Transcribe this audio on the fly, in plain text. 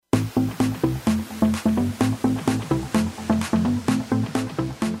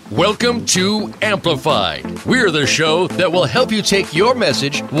Welcome to Amplified. We're the show that will help you take your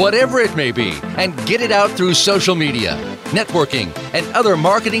message, whatever it may be, and get it out through social media, networking, and other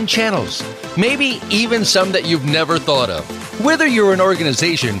marketing channels. Maybe even some that you've never thought of. Whether you're an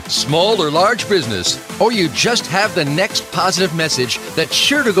organization, small or large business, or you just have the next positive message that's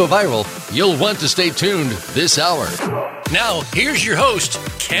sure to go viral, you'll want to stay tuned this hour. Now, here's your host,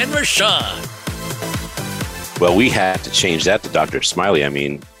 Ken Rochon. Well, we had to change that to Dr. Smiley. I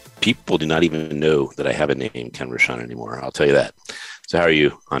mean, people do not even know that I have a name, Ken Rochon, anymore. I'll tell you that. So how are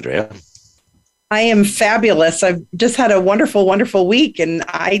you, Andrea? I am fabulous. I've just had a wonderful, wonderful week. And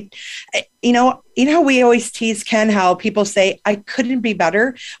you know how we always tease, Ken, how people say, I couldn't be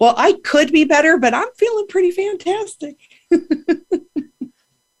better. Well, I could be better, but I'm feeling pretty fantastic.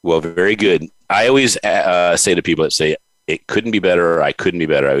 Well, very good. I always say to people that say, it couldn't be better, or I couldn't be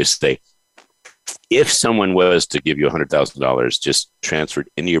better, I always say, if someone was to give you $100,000 just transferred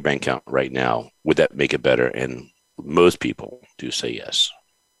into your bank account right now, would that make it better? And most people do say yes.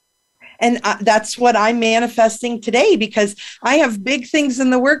 And that's what I'm manifesting today, because I have big things in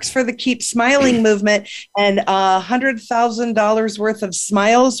the works for the Keep Smiling movement, and $100,000 worth of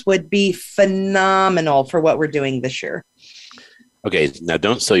smiles would be phenomenal for what we're doing this year. Okay, now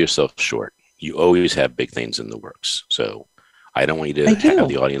don't sell yourself short. You always have big things in the works. So I don't want you to have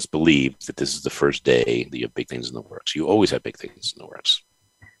the audience believe that this is the first day that you have big things in the works. You always have big things in the works.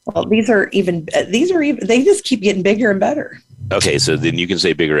 Well, these are even, they just keep getting bigger and better. Okay. So then you can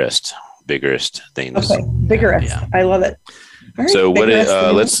say biggerest things. Okay. Biggerest. Yeah. I love it. All right, so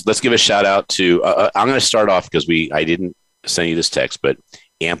let's give a shout out to, I'm going to start off because I didn't send you this text, but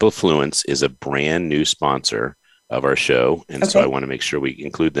Amplifluence is a brand new sponsor of our show. And so I want to make sure we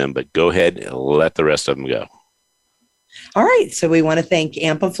include them, but go ahead and let the rest of them go. All right. So we want to thank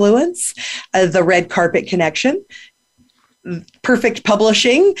Amplifluence, the Red Carpet Connection, Perfect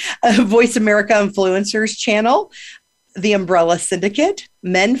Publishing, Voice America Influencers Channel, The Umbrella Syndicate,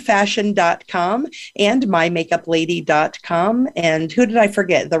 menfashion.com, and mymakeuplady.com. And who did I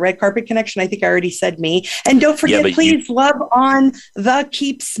forget? The Red Carpet Connection. I think I already said me. And don't forget, please love on the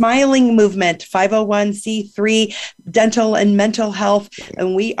Keep Smiling movement, 501c3 dental and mental health.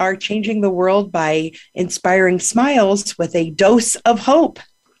 And we are changing the world by inspiring smiles with a dose of hope.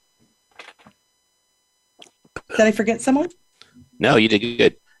 Did I forget someone? No, you did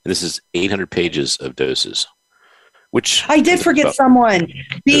good. And this is 800 pages of doses. Which I did forget someone.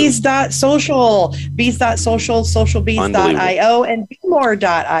 Bees.social, socialbees.io, and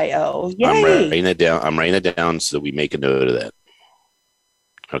beemore.io. Yay. I'm writing that down so that we make a note of that.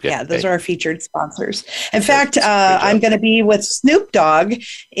 Okay. Yeah, those are our featured sponsors. In fact, I'm going to be with Snoop Dogg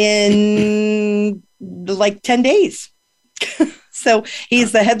in like 10 days. So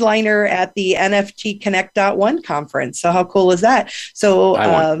he's the headliner at the NFT Connect.1 conference. So how cool is that? So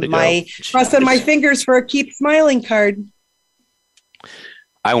crossing my fingers for a Keep Smiling card.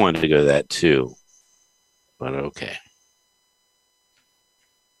 I wanted to go to that too, but okay.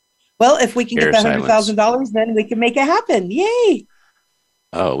 Well, if we can get the $100,000, then we can make it happen. Yay.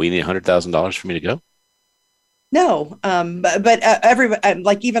 Oh, we need $100,000 for me to go? No, but everyone,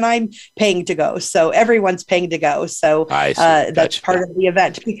 like even I'm paying to go, so everyone's paying to go. So that's part of the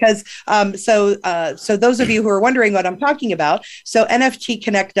event. Because so those of you who are wondering what I'm talking about, so NFT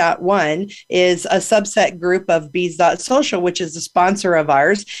Connect.1 is a subset group of Bees.social, which is a sponsor of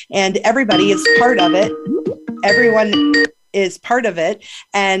ours, and everybody is part of it. Everyone is part of it,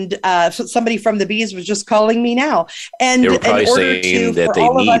 and so somebody from the Bees was just calling me now, and they were probably saying that they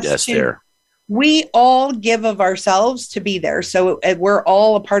need us there. We all give of ourselves to be there. So we're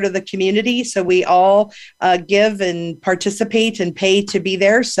all a part of the community. So we all give and participate and pay to be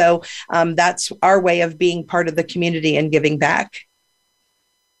there. So that's our way of being part of the community and giving back.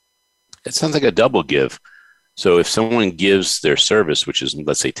 It sounds like a double give. So if someone gives their service, which is,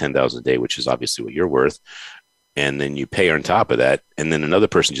 let's say $10,000 a day, which is obviously what you're worth, and then you pay on top of that, and then another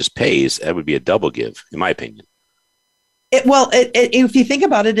person just pays, that would be a double give, in my opinion. If you think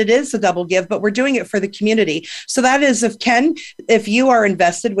about it, it is a double give, but we're doing it for the community. So that is, if you are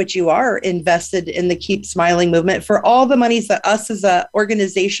invested, which you are invested in the Keep Smiling movement, for all the monies that us as an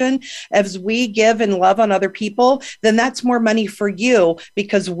organization, as we give and love on other people, then that's more money for you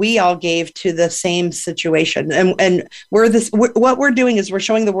because we all gave to the same situation. And what we're doing is we're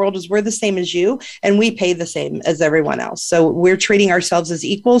showing the world is we're the same as you, and we pay the same as everyone else. So we're treating ourselves as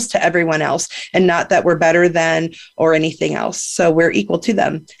equals to everyone else, and not that we're better than or anything else. So we're equal to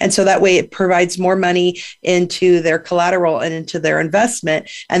them. And so that way it provides more money into their collateral and into their investment.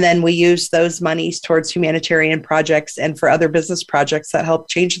 And then we use those monies towards humanitarian projects and for other business projects that help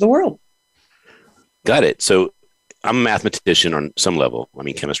change the world. Got it. So I'm a mathematician on some level. I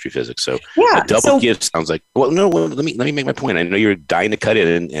mean, chemistry, physics. So Yeah. a double give sounds like, well, no, let me make my point. I know you're dying to cut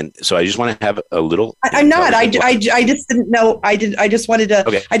in. And so I just want to have a little. I'm not. I just didn't know. I just wanted to.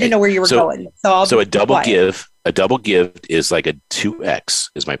 Okay. I didn't know where you were going. So a double give is like a 2x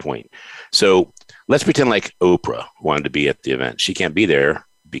is my point. So let's pretend like Oprah wanted to be at the event. She can't be there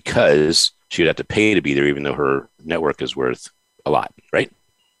because she would have to pay to be there, even though her network is worth a lot, right?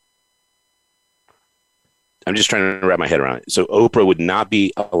 I'm just trying to wrap my head around it. So Oprah would not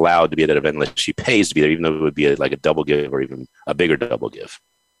be allowed to be at that event unless she pays to be there, even though it would be like a double give or even a bigger double give.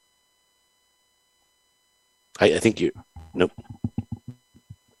 I think you, nope.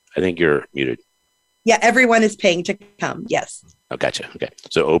 I think you're muted. Yeah, everyone is paying to come. Yes. Oh, gotcha. Okay.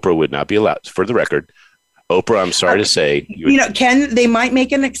 So Oprah would not be allowed. For the record, Oprah, I'm sorry to say. Ken, they might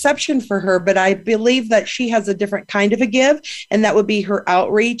make an exception for her, but I believe that she has a different kind of a give, and that would be her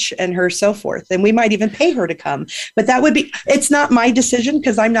outreach and her so forth. And we might even pay her to come. But that would be, it's not my decision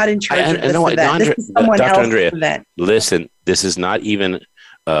because I'm not in charge of this event. This is someone else's event. Listen, this is not even,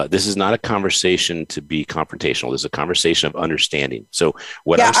 this is not a conversation to be confrontational. This is a conversation of understanding. So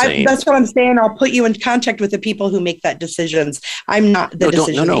I'm saying. That's what I'm saying. I'll put you in contact with the people who make that decisions. I'm not the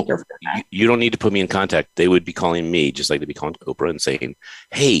decision maker for that. You don't need to put me in contact. They would be calling me just like they'd be calling Oprah and saying,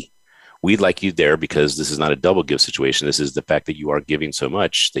 hey, we'd like you there because this is not a double give situation. This is the fact that you are giving so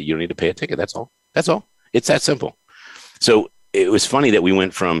much that you don't need to pay a ticket. That's all. That's all. It's that simple. So it was funny that we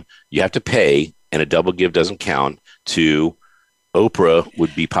went from you have to pay and a double give doesn't count to Oprah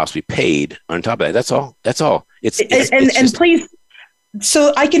would be possibly paid on top of that. That's all. That's all. And please,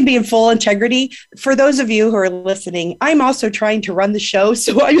 so I can be in full integrity. For those of you who are listening, I'm also trying to run the show.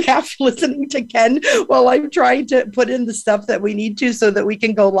 So I'm half listening to Ken while I'm trying to put in the stuff that we need to so that we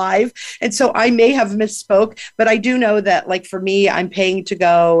can go live. And so I may have misspoke, but I do know that like for me, I'm paying to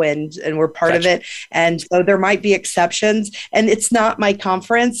go and we're part of it. And so there might be exceptions, and it's not my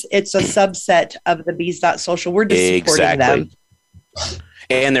conference. It's a subset of the Bees.social. We're just supporting them.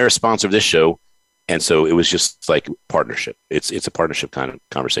 And they're a sponsor of this show. And so it was just like partnership. It's a partnership kind of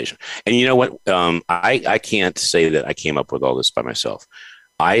conversation. And you know what? I can't say that I came up with all this by myself.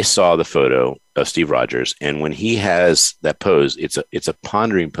 I saw the photo of Steve Rogers, and when he has that pose, it's a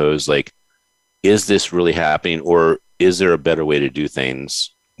pondering pose. Like, is this really happening, or is there a better way to do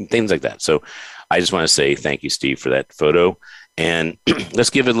things like that? So I just want to say thank you, Steve, for that photo. And let's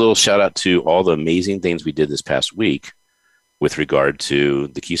give a little shout out to all the amazing things we did this past week with regard to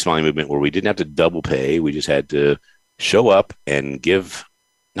the Keep Smiling movement, where we didn't have to double pay. We just had to show up and give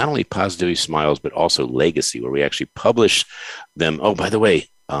not only positivity smiles, but also legacy, where we actually publish them. Oh, by the way,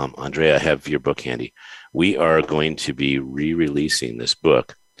 Andrea, I have your book handy. We are going to be re-releasing this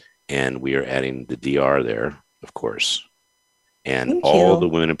book, and we are adding the DR there, of course, and all the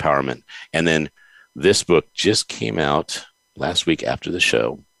women empowerment. And then this book just came out last week after the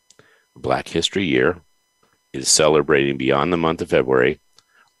show, Black History Year. Is celebrating beyond the month of February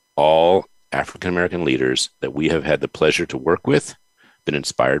all African-American leaders that we have had the pleasure to work with, been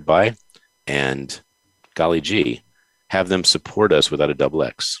inspired by, and golly gee, have them support us without a double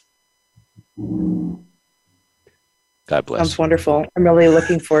X. God bless. Sounds wonderful. I'm really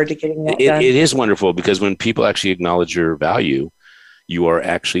looking forward to getting that done. It is wonderful because when people actually acknowledge your value, you are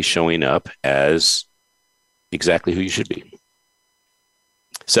actually showing up as exactly who you should be.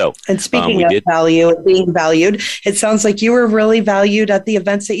 So, and speaking of value and being valued, it sounds like you were really valued at the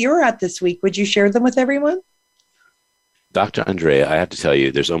events that you were at this week. Would you share them with everyone? Dr. Andrea, I have to tell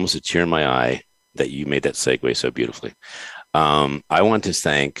you, there's almost a tear in my eye that you made that segue so beautifully. I want to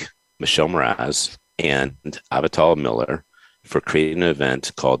thank Michelle Mraz and Avital Miller for creating an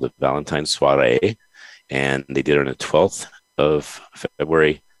event called the Valentine's Soiree. And they did it on the 12th of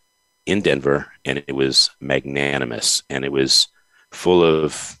February in Denver. And it was magnanimous. And it was full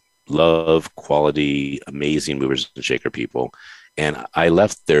of love, quality, amazing movers and shaker people. And I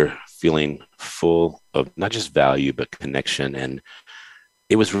left there feeling full of not just value, but connection. And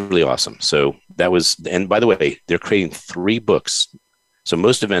it was really awesome. So that was, and by the way, they're creating 3 books. So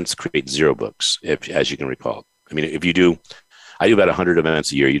most events create 0 books, as you can recall. I mean, if you do, I do about 100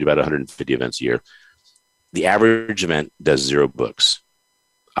 events a year. You do about 150 events a year. The average event does 0 books.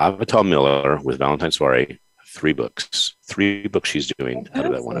 Avital Miller with Valentine's Soiree, 3 books. 3 books she's doing out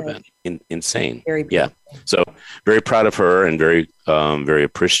of that one event. Insane. Yeah. So very proud of her and very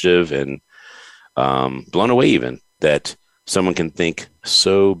appreciative and blown away even that someone can think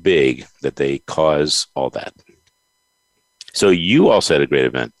so big that they cause all that. So you also had a great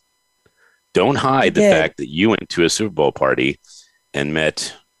event. Don't hide the fact that you went to a Super Bowl party and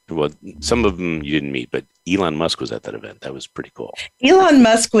met, well, some of them you didn't meet, but Elon Musk was at that event. That was pretty cool. Elon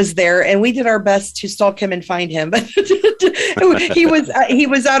Musk was there, and we did our best to stalk him and find him, but he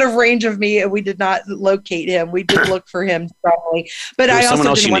was out of range of me, and we did not locate him. We did look for him strongly, but I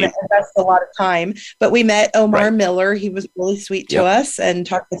also didn't want to invest a lot of time. But we met Omar Miller. He was really sweet to us, and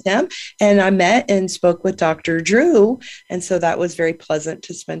talked with him. And I met and spoke with Dr. Drew, and so that was very pleasant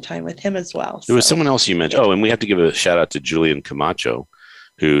to spend time with him as well. There was someone else you mentioned. Oh, and we have to give a shout out to Julian Camacho,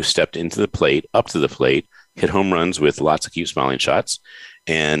 who stepped up to the plate, hit home runs with lots of Keep Smiling shots,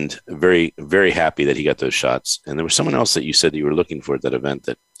 and very, very happy that he got those shots. And there was someone else that you said that you were looking for at that event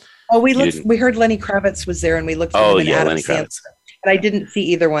that. Oh, we heard Lenny Kravitz was there, and we looked for him and Adam Lenny Kravitz. But I didn't see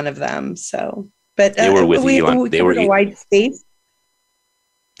either one of them. So, but they were with Elon. They were in a wide space.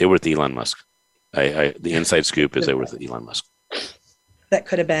 They were with Elon Musk. The inside scoop is they were with Elon Musk. That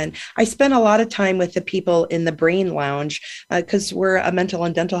could have been. I spent a lot of time with the people in the Brain Lounge because we're a mental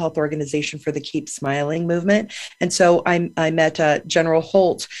and dental health organization for the Keep Smiling movement. And so I met General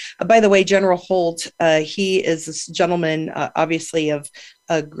Holt. By the way, General Holt, he is this gentleman, obviously of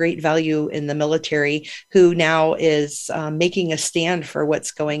a great value in the military, who now is making a stand for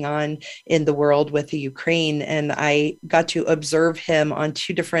what's going on in the world with the Ukraine. And I got to observe him on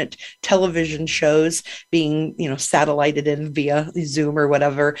 2 different television shows being, satellited in via Zoom or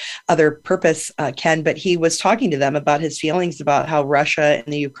whatever other purpose, Ken, but he was talking to them about his feelings about how Russia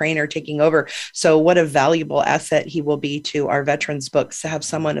and the Ukraine are taking over. So what a valuable asset he will be to our veterans books to have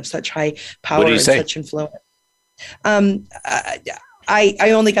someone of such high power and such influence.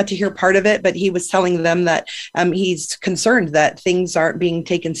 I only got to hear part of it, but he was telling them that he's concerned that things aren't being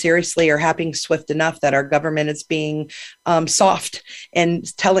taken seriously or happening swift enough, that our government is being soft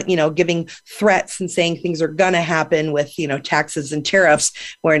and giving threats and saying things are going to happen with, taxes and tariffs,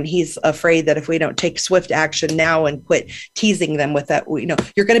 when he's afraid that if we don't take swift action now and quit teasing them with that,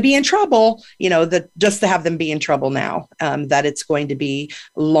 you're going to be in trouble, just to have them be in trouble now, that it's going to be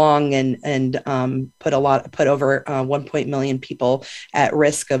long and put over 1 million people at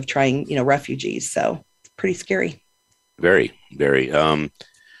risk of trying, refugees. So it's pretty scary. Very, very.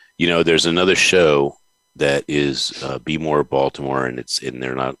 There's another show that is Be More Baltimore, and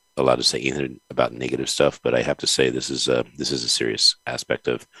they're not allowed to say anything about negative stuff, but I have to say this is a serious aspect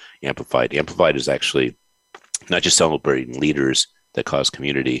of Amplified. Amplified is actually not just celebrating leaders that cause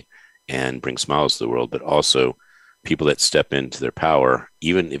community and bring smiles to the world, but also people that step into their power,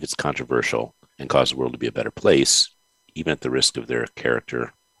 even if it's controversial, and cause the world to be a better place, even at the risk of their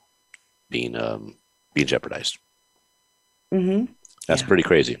character being jeopardized. Mm-hmm. That's pretty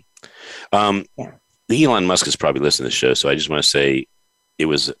crazy. Elon Musk is probably listening to the show, so I just want to say it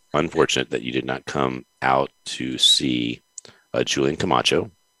was unfortunate that you did not come out to see Julian Camacho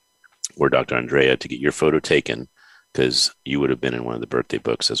or Dr. Andrea to get your photo taken, because you would have been in one of the birthday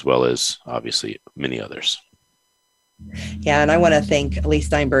books, as well as obviously many others. Yeah. And I want to thank Lee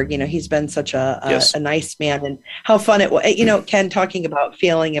Steinberg. He's been such a nice man, and how fun it was, Ken, talking about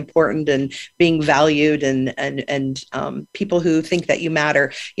feeling important and being valued and people who think that you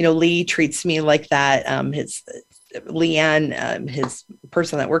matter. Lee treats me like that. Leanne, his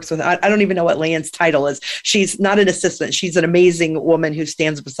person that works with, I don't even know what Leanne's title is. She's not an assistant. She's an amazing woman who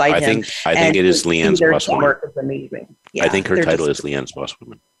stands beside him. I think it is Leanne's boss woman. Work is amazing. Yeah, I think her title is Leanne's boss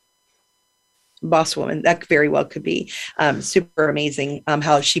woman. Boss woman, that very well could be. Super amazing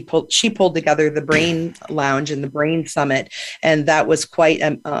how she pulled together the Brain Lounge and the Brain Summit, and that was quite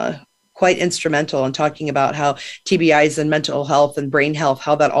instrumental in talking about how TBIs and mental health and brain health,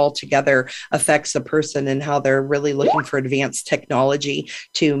 how that all together affects a person, and how they're really looking for advanced technology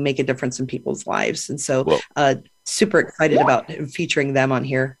to make a difference in people's lives. And so super excited about featuring them on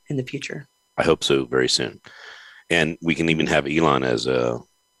here in the future. I hope so, very soon. And we can even have Elon as a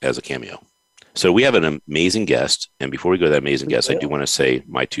cameo. So we have an amazing guest. And before we go to that amazing guest, I do want to say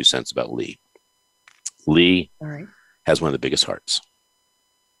my 2 cents about Lee. Lee has one of the biggest hearts.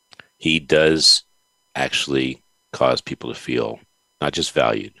 He does actually cause people to feel not just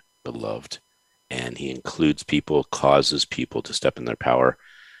valued, but loved. And he includes people, causes people to step in their power.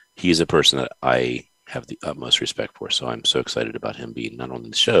 He's a person that I have the utmost respect for. So I'm so excited about him being not only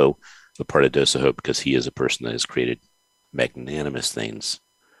the show, but part of Dose of Hope, because he is a person that has created magnanimous things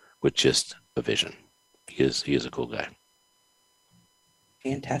with just a vision. He is a cool guy.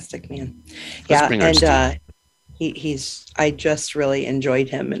 Fantastic, man. And I just really enjoyed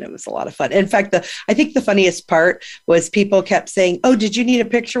him, and it was a lot of fun. In fact, I think the funniest part was people kept saying, "Oh, did you need a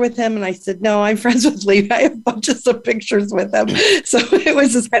picture with him?" And I said, "No, I'm friends with Lee. I have bunches of pictures with him." So it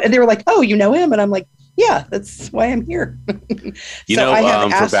was just kind of, they were like, "Oh, you know him?" And I'm like, "Yeah, that's why I'm here."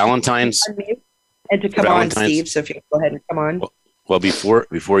 For Valentine's and to come on, Steve. So if you go ahead and come on. Well,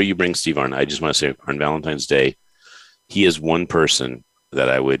 before you bring Steve on, I just want to say on Valentine's Day, he is one person that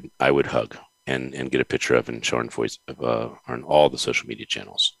I would hug and get a picture of and show on voice on all the social media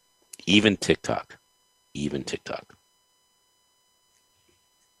channels, even TikTok.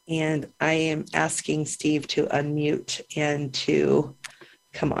 And I am asking Steve to unmute and to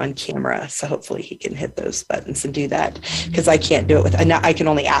come on camera. So hopefully he can hit those buttons and do that, because I can't do it with, I can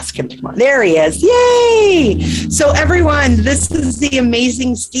only ask him to come on. There he is. Yay. So everyone, this is the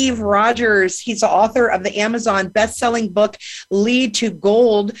amazing Steve Rogers. He's the author of the Amazon best-selling book, Lead to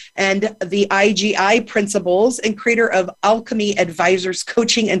Gold and the IGI Principles, and creator of Alchemy Advisors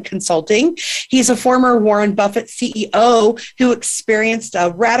Coaching and Consulting. He's a former Warren Buffett CEO who experienced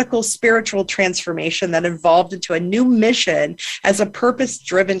a radical spiritual transformation that evolved into a new mission as a purpose-driven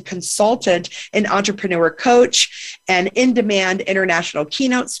consultant and entrepreneur coach, and in-demand international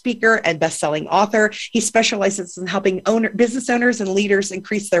keynote speaker and best-selling author. He specializes in helping business owners and leaders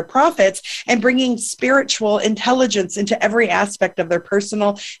increase their profits and bringing spiritual intelligence into every aspect of their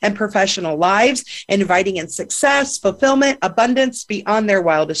personal and professional lives, inviting in success, fulfillment, abundance beyond their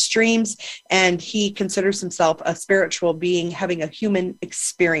wildest dreams. And he considers himself a spiritual being having a human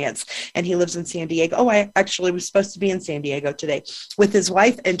experience. And he lives in San Diego. Oh, I actually was supposed to be in San Diego today with his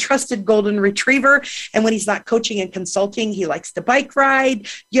wife and trusted golden retriever. And when he's not coaching and consulting, he likes to bike ride,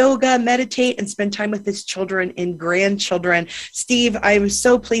 yoga, meditate, and spend time with his children and grandchildren. Steve, I was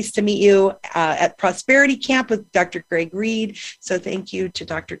so pleased to meet you at Prosperity Camp with Dr. Greg Reid. So thank you to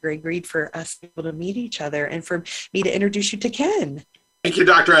Dr. Greg Reid for us able to meet each other and for me to introduce you to Ken. Thank you,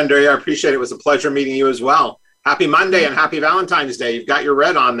 Dr. Andrea. I appreciate it. It was a pleasure meeting you as well. Happy Monday and happy Valentine's Day. You've got your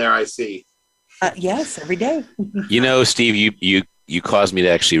red on there, I see. Yes, every day. Steve, you caused me to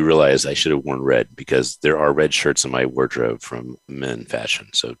actually realize I should have worn red, because there are red shirts in my wardrobe from men fashion.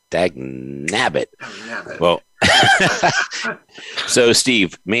 So dag nabbit. Well, so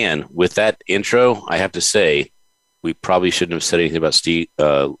Steve, man, with that intro, I have to say, we probably shouldn't have said anything about Steve,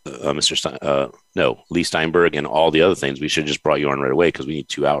 Lee Steinberg and all the other things. We should have just brought you on right away, because we need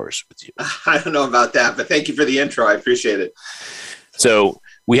 2 hours with you. I don't know about that, but thank you for the intro. I appreciate it. So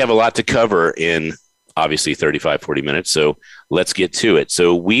we have a lot to cover in obviously 35, 40 minutes. So let's get to it.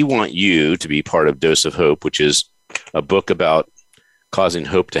 So we want you to be part of Dose of Hope, which is a book about causing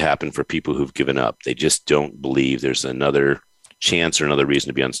hope to happen for people who've given up. They just don't believe there's another chance or another reason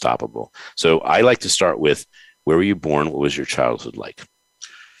to be unstoppable. So I like to start with, where were you born? What was your childhood like?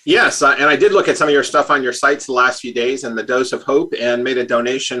 Yes, and I did look at some of your stuff on your sites the last few days, and the Dose of Hope, and made a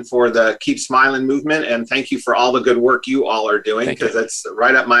donation for the Keep Smiling movement. And thank you for all the good work you all are doing, because it's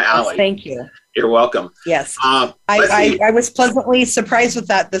right up my alley. Yes, thank you. You're welcome. Yes. I was pleasantly surprised with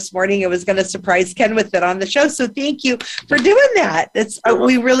that this morning. I was going to surprise Ken with it on the show. So thank you for doing that.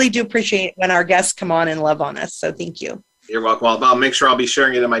 We really do appreciate when our guests come on and love on us. So thank you. You're welcome. I'll make sure I'll be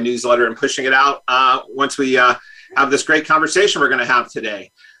sharing it in my newsletter and pushing it out once we have this great conversation we're going to have today.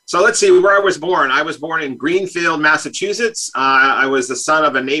 So let's see where I was born. I was born in Greenfield, Massachusetts. I was the son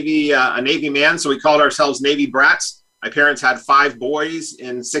of a Navy man, so we called ourselves Navy brats. My parents had 5 boys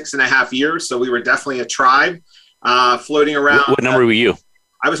in 6.5 years, so we were definitely a tribe floating around. What number were you?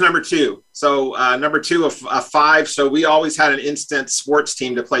 I was number 2. So number 2 of 5. So we always had an instant sports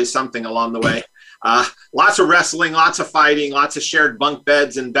team to play something along the way. Lots of wrestling, lots of fighting, lots of shared bunk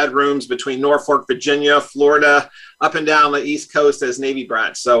beds and bedrooms between Norfolk, Virginia, Florida, up and down the East Coast as Navy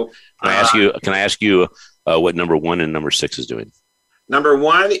brats. So can I ask you what number 1 and number 6 is doing? Number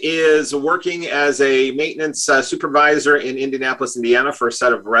 1 is working as a maintenance supervisor in Indianapolis, Indiana, for a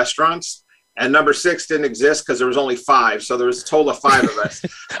set of restaurants. And number 6 didn't exist because there was only 5. So there was a total of 5 of us.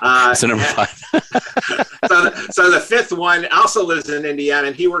 So number 5. so the 5th one also lives in Indiana,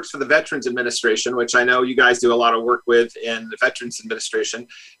 and he works for the Veterans Administration, which I know you guys do a lot of work with in the Veterans Administration.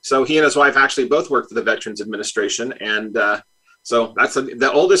 So he and his wife actually both work for the Veterans Administration. And so that's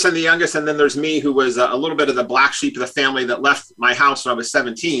the oldest and the youngest. And then there's me, who was a little bit of the black sheep of the family that left my house when I was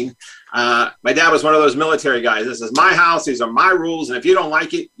 17. My dad was one of those military guys. This is my house. These are my rules. And if you don't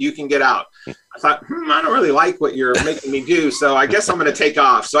like it, you can get out. I thought, I don't really like what you're making me do. So I guess I'm going to take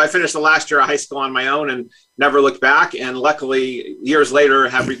off. So I finished the last year of high school on my own and never looked back. And luckily, years later,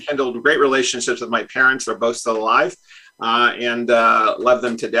 have rekindled great relationships with my parents. They're both still alive and love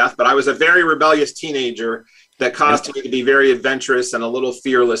them to death. But I was a very rebellious teenager that caused me to be very adventurous and a little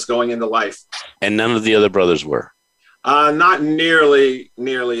fearless going into life. And none of the other brothers were? Not nearly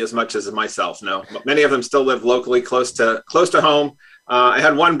as much as myself, no. Many of them still live locally, close to home. I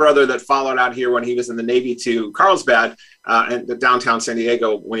had one brother that followed out here when he was in the Navy to Carlsbad and downtown San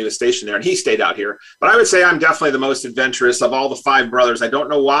Diego when he was stationed there, and he stayed out here. But I would say I'm definitely the most adventurous of all the 5 brothers. I don't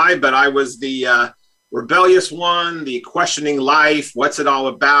know why, but I was the rebellious one, the questioning life, what's it all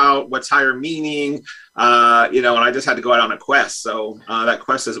about, what's higher meaning, and I just had to go out on a quest. So that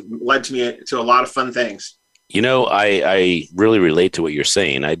quest has led to a lot of fun things. I really relate to what you're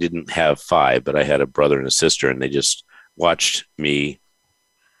saying. I didn't have 5, but I had a brother and a sister, and they just watched me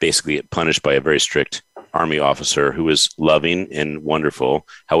basically get punished by a very strict Army officer who was loving and wonderful.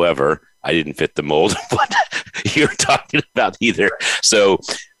 However, I didn't fit the mold of what you're talking about either. So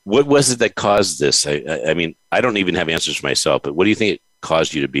what was it that caused this? I mean, I don't even have answers for myself, but what do you think it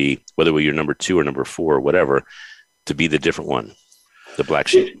caused you to be, whether you're number 2 or number 4 or whatever, to be the different one, the black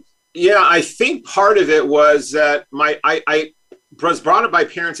sheep? Yeah, I think part of it was that I was brought up by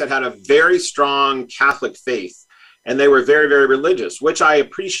parents that had a very strong Catholic faith, and they were very, very religious, which I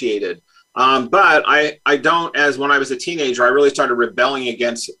appreciated. But I don't, as when I was a teenager, I really started rebelling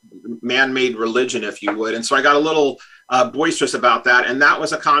against man-made religion, if you would. And so I got a little boisterous about that. And that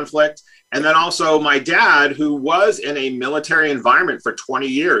was a conflict. And then also my dad, who was in a military environment for 20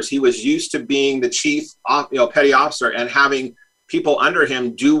 years, he was used to being the chief, petty officer and having people under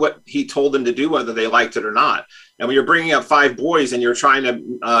him do what he told them to do, whether they liked it or not. And when you're bringing up 5 boys and you're trying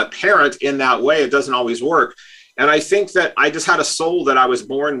to parent in that way, it doesn't always work. And I think that I just had a soul that I was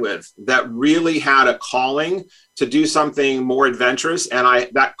born with that really had a calling to do something more adventurous. And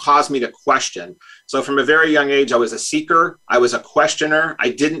that caused me to question. So from a very young age, I was a seeker. I was a questioner. I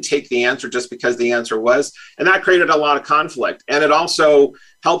didn't take the answer just because the answer was. And that created a lot of conflict. And it also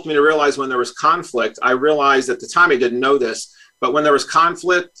helped me to realize when there was conflict, I realized at the time I didn't know this, but when there was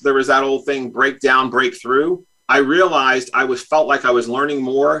conflict, there was that old thing, break down, break through. I realized felt like I was learning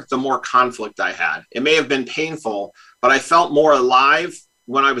more the more conflict I had. It may have been painful, but I felt more alive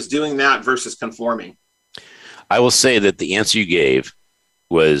when I was doing that versus conforming. I will say that the answer you gave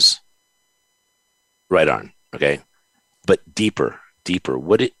was right on, okay? But deeper.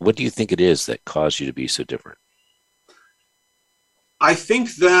 What do you think it is that caused you to be so different? I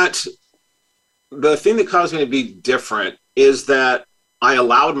think that the thing that caused me to be different is that I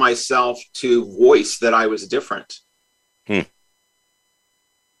allowed myself to voice that I was different.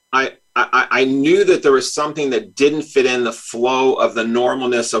 I knew that there was something that didn't fit in the flow of the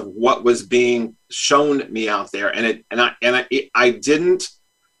normalness of what was being shown me out there.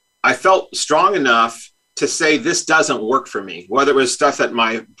 I felt strong enough to say, this doesn't work for me. Whether it was stuff that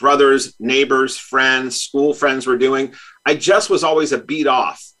my brothers, neighbors, friends, school friends were doing, I just was always a beat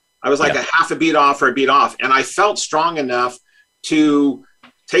off. I was like a half a beat off or a beat off. And I felt strong enough to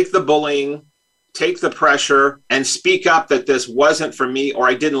take the bullying, take the pressure, and speak up that this wasn't for me or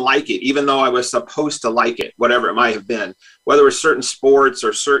I didn't like it, even though I was supposed to like it, whatever it might have been, whether it was certain sports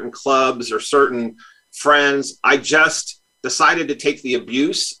or certain clubs or certain friends. I just decided to take the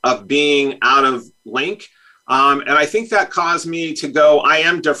abuse of being out of link. And I think that caused me to go, I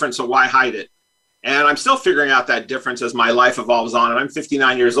am different, so why hide it? And I'm still figuring out that difference as my life evolves on. And I'm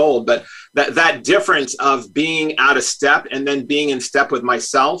 59 years old, but that difference of being out of step and then being in step with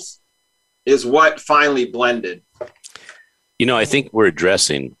myself is what finally blended. I think we're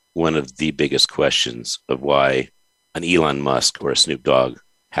addressing one of the biggest questions of why an Elon Musk or a Snoop Dogg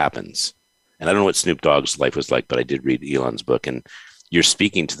happens. And I don't know what Snoop Dogg's life was like, but I did read Elon's book. And you're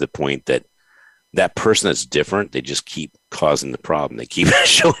speaking to the point that that person that's different, they just keep causing the problem. They keep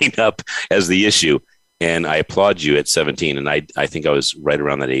showing up as the issue. And I applaud you at 17. And I think I was right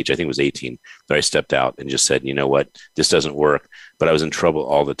around that age. I think it was 18 that I stepped out and just said, you know what, this doesn't work. But I was in trouble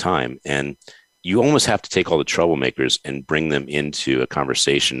all the time. And you almost have to take all the troublemakers and bring them into a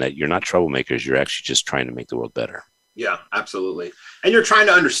conversation that you're not troublemakers. You're actually just trying to make the world better. Yeah, absolutely. And you're trying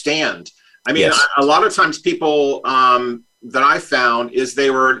to understand. I mean, yes. A lot of times people that I found is they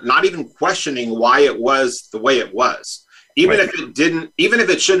were not even questioning why it was the way it was. Even if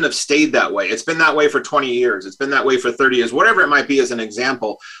it shouldn't have stayed that way. It's been that way for 20 years. It's been that way for 30 years, whatever it might be as an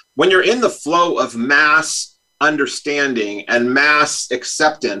example. When you're in the flow of mass understanding and mass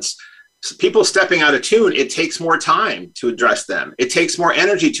acceptance, people stepping out of tune, it takes more time to address them. It takes more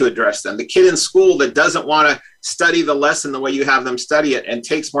energy to address them. The kid in school that doesn't want to study the lesson the way you have them study it and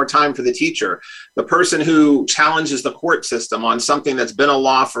takes more time for the teacher. The person who challenges the court system on something that's been a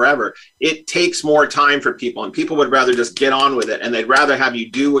law forever, it takes more time for people, and people would rather just get on with it, and they'd rather have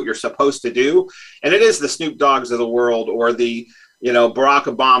you do what you're supposed to do. And it is the Snoop Dogg's of the world, or the Barack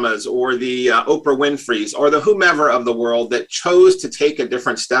Obama's, or the Oprah Winfrey's, or the whomever of the world that chose to take a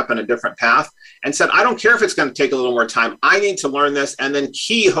different step and a different path and said, I don't care if it's going to take a little more time. I need to learn this. And then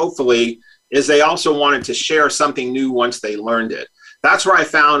key, hopefully, is they also wanted to share something new once they learned it. That's where I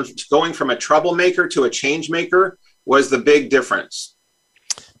found going from a troublemaker to a change maker was the big difference.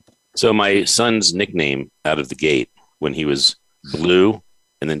 So my son's nickname out of the gate when he was Blue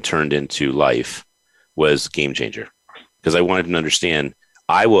and then turned into Life was game changer, because I wanted him to understand,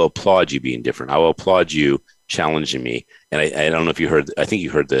 I will applaud you being different. I will applaud you challenging me. And I don't know if you heard, I think you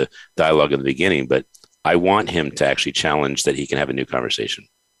heard the dialogue in the beginning, but I want him to actually challenge that he can have a new conversation.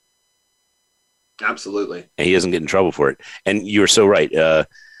 Absolutely. And he doesn't get in trouble for it. And you're so right. There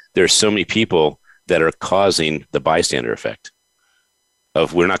are so many people that are causing the bystander effect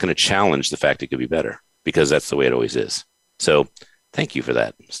of, we're not going to challenge the fact it could be better, because that's the way it always is. So thank you for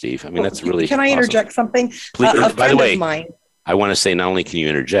that, Steve. I mean, that's really Can I interject something? Please, by the way, of mine. I want to say, not only can you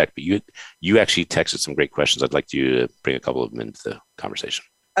interject, but you actually texted some great questions. I'd like you to bring a couple of them into the conversation.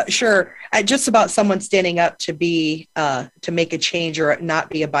 Sure. Just about someone standing up to be to make a change or not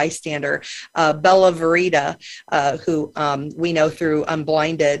be a bystander. Bella Verita, who we know through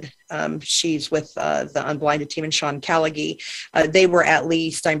Unblinded. She's with the Unblinded team, and Sean Callaghy. They were at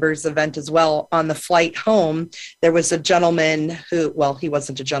Lee Steinberg's event as well. On the flight home, there was a gentleman who, well, he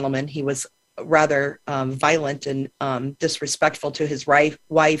wasn't a gentleman. He was rather violent and disrespectful to his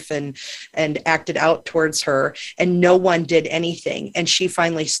wife and acted out towards her, and no one did anything. And she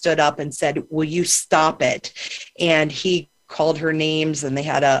finally stood up and said, "Will you stop it?" And he called her names, and they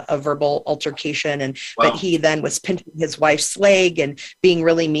had a verbal altercation. And Wow. But he then was pinching his wife's leg and being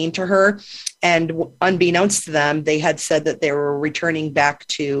really mean to her. And unbeknownst to them, they had said that they were returning back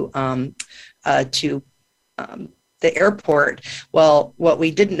to the airport. Well, what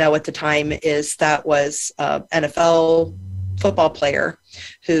we didn't know at the time is that was NFL football player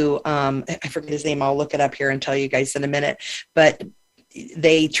who, I forget his name, I'll look it up here and tell you guys in a minute, but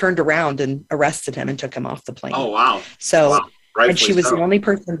they turned around and arrested him and took him off the plane. Oh, wow. So, Wow. and she was the only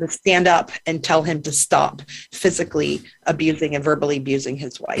person to stand up and tell him to stop physically abusing and verbally abusing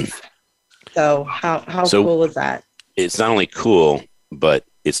his wife. So how cool is that? It's not only cool, but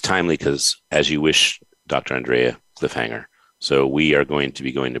it's timely, because as you wish, Dr. Andrea, cliffhanger. So we are going to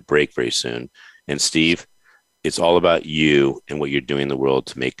be going to break very soon. And Steve, it's all about you and what you're doing in the world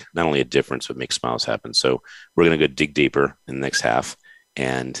to make not only a difference, but make smiles happen. So we're going to go dig deeper in the next half.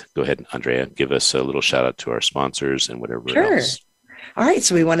 And go ahead, Andrea, give us a little shout out to our sponsors and whatever else. All right,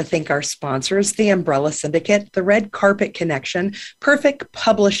 so we want to thank our sponsors, the Umbrella Syndicate, the Red Carpet Connection, Perfect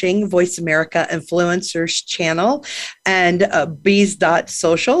Publishing, Voice America Influencers Channel, and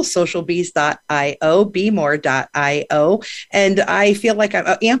bees.social, socialbees.io, bemore.io, and I feel like I'm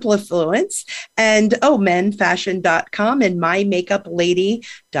Amplifluence, and menfashion.com, and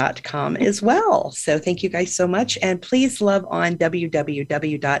mymakeuplady.com as well. So thank you guys so much, and please love on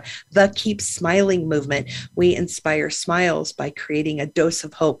www.the Keep Smiling Movement. We inspire smiles by creating a dose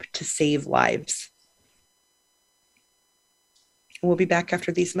of hope to save lives. We'll be back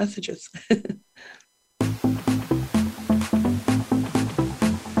after these messages.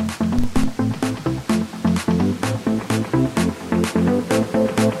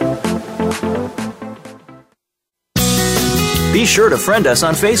 Be sure to friend us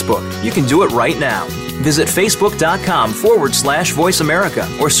on Facebook. You can do it right now. Visit facebook.com/Voice America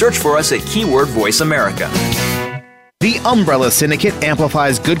or search for us at keyword Voice America. The Umbrella Syndicate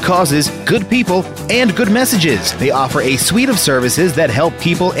amplifies good causes, good people, and good messages. They offer a suite of services that help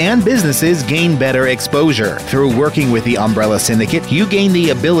people and businesses gain better exposure. Through working with the Umbrella Syndicate, you gain the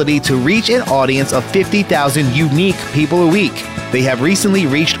ability to reach an audience of 50,000 unique people a week. They have recently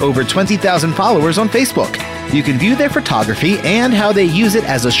reached over 20,000 followers on Facebook. You can view their photography and how they use it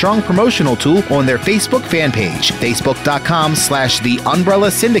as a strong promotional tool on their Facebook fan page, facebook.com/The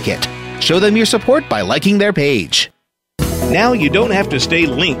Umbrella Syndicate. Show them your support by liking their page. Now you don't have to stay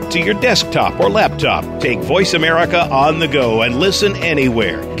linked to your desktop or laptop. Take Voice America on the go and listen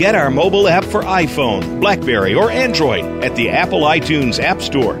anywhere. Get our mobile app for iPhone, BlackBerry, or Android at the Apple iTunes App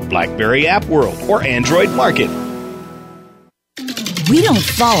Store, BlackBerry App World, or Android Market. We don't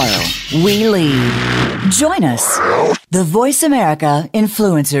follow, we lead. Join us, the Voice America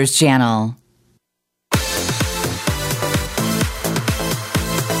Influencers Channel.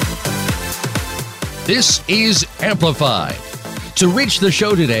 This is Amplified. To reach the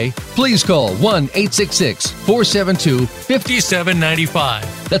show today, please call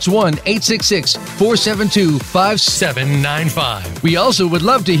 1-866-472-5795. That's 1-866-472-5795. We also would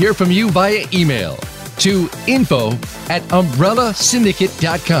love to hear from you via email to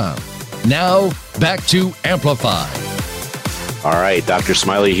info@umbrellasyndicate.com. Now, back to Amplify. All right, Dr.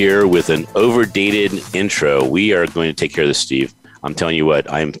 Smiley here with an overdated intro. We are going to take care of this, Steve. I'm telling you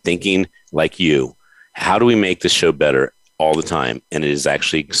what, I'm thinking like you. How do we make this show better all the time? And it is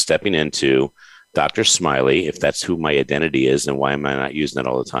actually stepping into Dr. Smiley, if that's who my identity is, and why am I not using that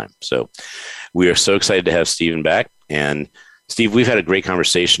all the time? So we are so excited to have Stephen back. And Steve, we've had a great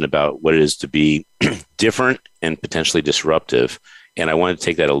conversation about what it is to be different and potentially disruptive And I want to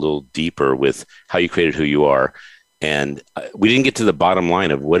take that a little deeper with how you created who you are. And we didn't get to the bottom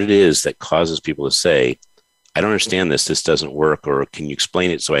line of what it is that causes people to say, I don't understand this. This doesn't work. Or can you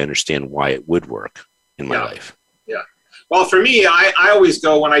explain it so I understand why it would work in my life? Yeah. Well, for me, I always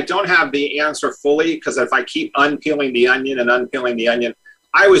go when I don't have the answer fully, because if I keep unpeeling the onion,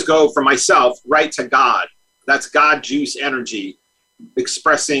 I always go for myself right to God. That's God juice energy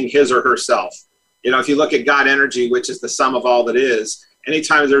expressing his or herself. If you look at God energy, which is the sum of all that is,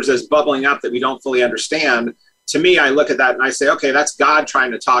 anytime there's this bubbling up that we don't fully understand, to me, I look at that and I say, okay, that's God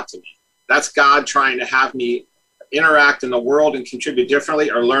trying to talk to me. That's God trying to have me interact in the world and contribute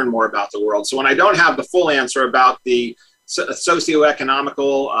differently or learn more about the world. So when I don't have the full answer about the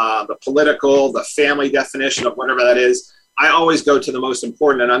socioeconomical, the political, the family definition of whatever that is, I always go to the most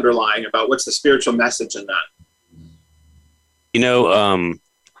important and underlying about what's the spiritual message in that.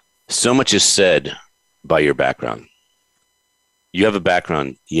 So much is said by your background. You have a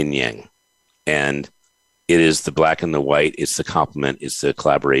background yin yang, and it is the black and the white. It's the complement. It's the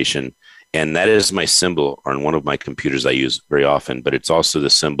collaboration. And that is my symbol on one of my computers I use very often, but it's also the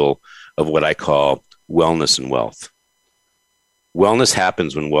symbol of what I call wellness and wealth. Wellness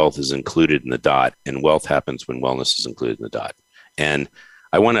happens when wealth is included in the dot, and wealth happens when wellness is included in the dot. And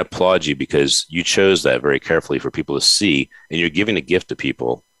I want to applaud you because you chose that very carefully for people to see, and you're giving a gift to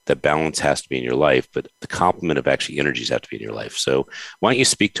people that balance has to be in your life, but the complement of actually energies have to be in your life. So why don't you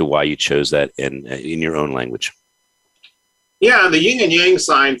speak to why you chose that in your own language? Yeah, the yin and yang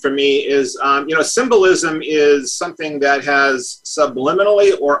sign for me is, symbolism is something that has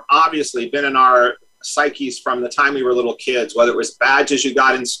subliminally or obviously been in our psyches from the time we were little kids, whether it was badges you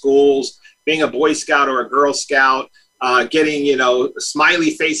got in schools, being a Boy Scout or a Girl Scout, getting,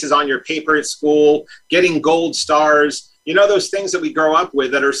 smiley faces on your paper at school, getting gold stars, those things that we grow up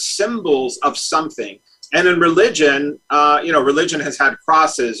with that are symbols of something. And in religion, religion has had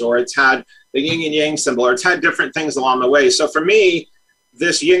crosses, or it's had the yin and yang symbol, or it's had different things along the way. So for me,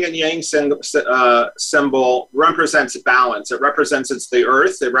 this yin and yang symbol represents balance. It represents the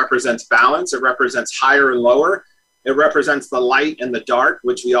earth. It represents balance. It represents higher and lower. It represents the light and the dark,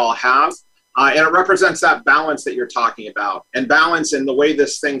 which we all have. And it represents that balance that you're talking about. And balance in the way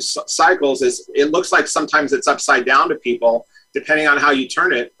this thing cycles is, it looks like sometimes it's upside down to people, depending on how you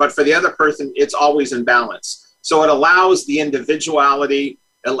turn it. But for the other person, it's always in balance. So it allows the individuality.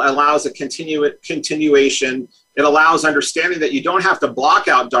 It allows a continuation. It allows understanding that you don't have to block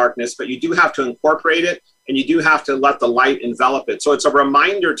out darkness, but you do have to incorporate it, and you do have to let the light envelop it. So it's a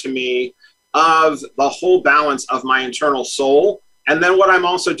reminder to me of the whole balance of my internal soul. And then what I'm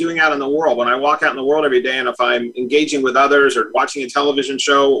also doing out in the world. When I walk out in the world every day, and if I'm engaging with others or watching a television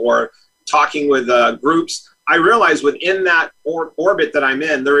show or talking with groups, I realize within that orbit that I'm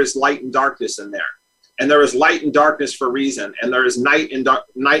in, there is light and darkness in there. And there is light and darkness for a reason. And there is night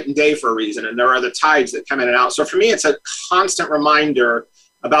and day for a reason. And there are the tides that come in and out. So for me, it's a constant reminder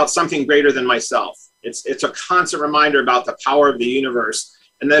about something greater than myself. It's a constant reminder about the power of the universe.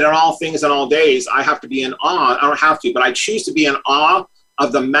 And that in all things and all days, I have to be in awe. I don't have to, but I choose to be in awe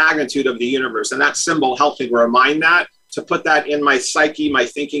of the magnitude of the universe. And that symbol helps me remind that, to put that in my psyche, my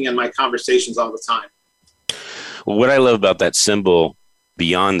thinking, and my conversations all the time. Well, what I love about that symbol,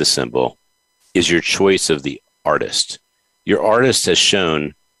 beyond the symbol, is your choice of the artist. Your artist has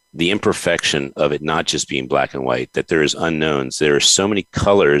shown the imperfection of it not just being black and white, that there is unknowns. There are so many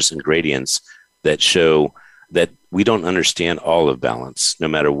colors and gradients that show that we don't understand all of balance. No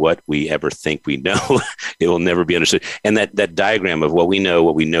matter what we ever think we know, it will never be understood. And that diagram of what we know,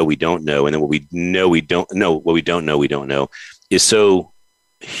 we don't know, and then what we know, we don't know, what we don't know, we don't know, is so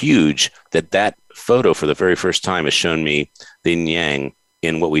huge that photo for the very first time has shown me the yin yang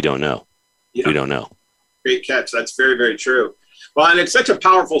in what we don't know. Yeah. We don't know. Great catch. That's very, very true. Well, and it's such a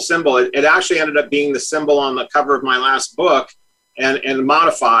powerful symbol. It actually ended up being the symbol on the cover of my last book and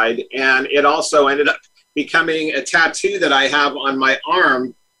modified. And it also ended up becoming a tattoo that I have on my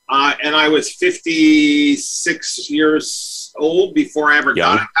arm. And I was 56 years old before I ever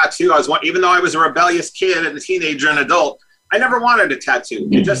got a tattoo. Even though I was a rebellious kid and a teenager and adult, I never wanted a tattoo.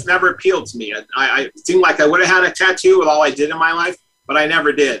 It just never appealed to me. It seemed like I would have had a tattoo with all I did in my life, but I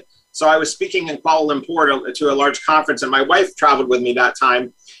never did. So I was speaking in Kuala Lumpur to a large conference, and my wife traveled with me that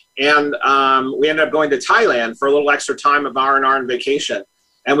time. And we ended up going to Thailand for a little extra time of R&R and vacation.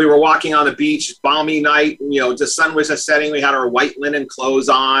 And we were walking on the beach, balmy night, the sun was just setting. We had our white linen clothes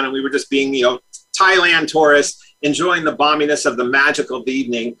on, and we were just being, Thailand tourists, enjoying the balminess of the magic of the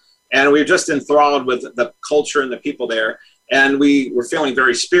evening. And we were just enthralled with the culture and the people there. And we were feeling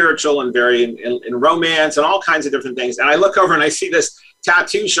very spiritual and very in romance and all kinds of different things. And I look over and I see this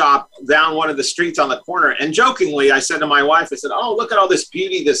tattoo shop down one of the streets on the corner. And jokingly, I said to my wife, I said, "Oh, look at all this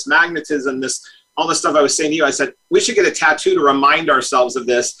beauty, this magnetism, all the stuff I was saying to you." I said, "We should get a tattoo to remind ourselves of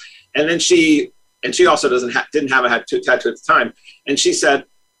this." And then she also didn't have a tattoo at the time. And she said,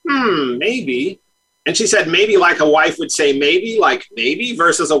 maybe. And she said, maybe like a wife would say maybe, like maybe,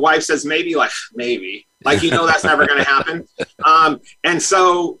 versus a wife says maybe, like maybe. Like, that's never going to happen. And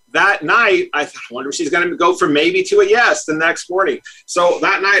so that night, I thought, I wonder if she's going to go from maybe to a yes the next morning. So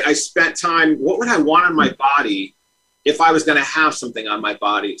that night I spent time, what would I want on my body if I was going to have something on my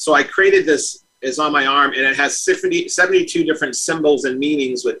body? So I created this, is on my arm, and it has 72 different symbols and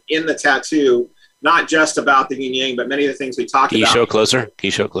meanings within the tattoo, not just about the yin yang, but many of the things we talked about. Can you show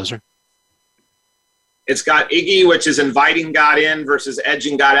it closer? It's got Iggy, which is inviting God in versus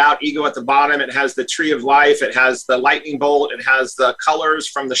edging God out. Ego at the bottom. It has the tree of life. It has the lightning bolt. It has the colors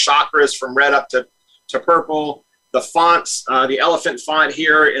from the chakras from red up to purple. The fonts, the elephant font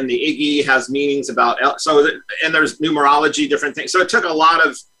here in the Iggy has meanings about, and there's numerology, different things. So it took a lot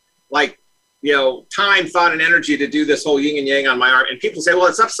of time, thought, and energy to do this whole yin and yang on my arm. And people say, well,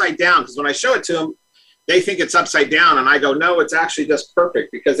 it's upside down. Because when I show it to them, they think it's upside down. And I go, no, it's actually just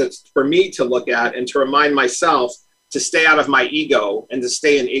perfect, because it's for me to look at and to remind myself to stay out of my ego and to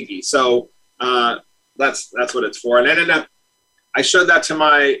stay in Iggy. So that's what it's for. And I ended up, I showed that to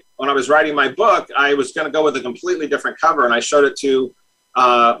when I was writing my book, I was going to go with a completely different cover. And I showed it to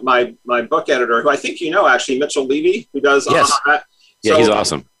my book editor, who I think actually, Mitchell Levy, who does yes. that. Yeah, he's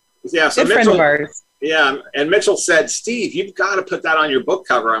awesome. Yeah, so good friend of ours. Yeah, and Mitchell said, "Steve, you've got to put that on your book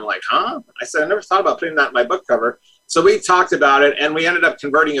cover." I'm like, huh? I said, I never thought about putting that on my book cover. So we talked about it, and we ended up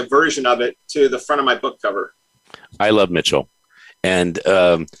converting a version of it to the front of my book cover. I love Mitchell. And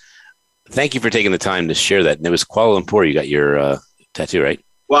thank you for taking the time to share that. And it was Kuala Lumpur. You got your tattoo, right?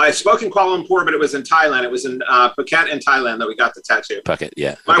 Well, I spoke in Kuala Lumpur, but it was in Thailand. It was in Phuket in Thailand that we got the tattoo. Phuket,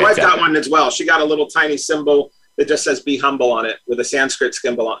 yeah. My wife got one as well. She got a little tiny symbol that just says "Be humble" on it with a Sanskrit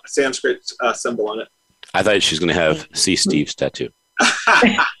symbol on it. I thought she was going to have "See Steve's" tattoo.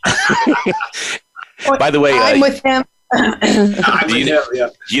 By the way, I'm with him. Do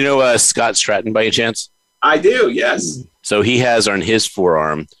you know Scott Stratton by any chance? I do, yes. So he has on his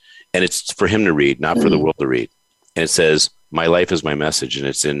forearm, and it's for him to read, not for the world to read. And it says, "My life is my message," and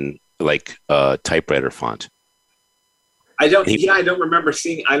it's in like typewriter font. I don't remember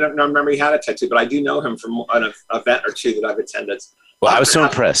I don't remember he had a tattoo, but I do know him from an event or two that I've attended. Well, I was so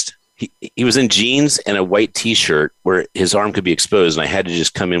impressed. He was in jeans and a white T-shirt where his arm could be exposed, and I had to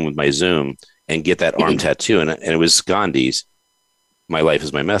just come in with my Zoom and get that arm tattoo, and it was Gandhi's "My life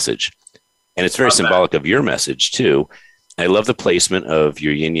is my message," and it's very symbolic of your message too. I love the placement of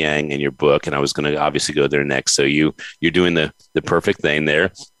your yin yang and your book, and I was going to obviously go there next. So you're doing the perfect thing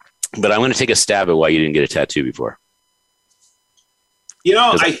there, but I'm going to take a stab at why you didn't get a tattoo before.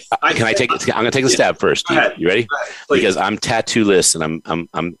 I'm going to take the stab first. You ready? Because I'm tattoo-less, and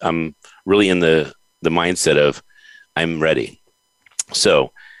I'm really in the mindset of I'm ready.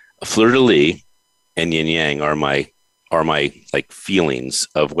 So fleur-de-lis and yin yang are my like feelings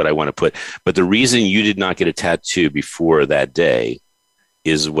of what I want to put. But the reason you did not get a tattoo before that day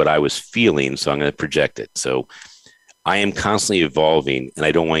is what I was feeling. So I'm going to project it. So I am constantly evolving, and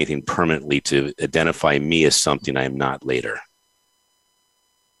I don't want anything permanently to identify me as something I am not later.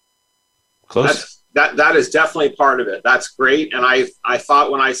 Close? That is definitely part of it. That's great. And I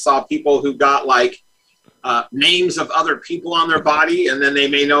thought when I saw people who got like names of other people on their body, and then they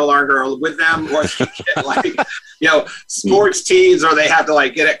may no longer are with them, or they get like, sports teams, or they have to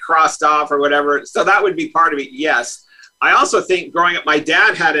like get it crossed off or whatever. So that would be part of it. Yes. I also think growing up, my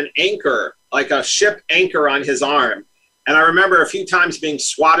dad had an anchor, like a ship anchor on his arm. And I remember a few times being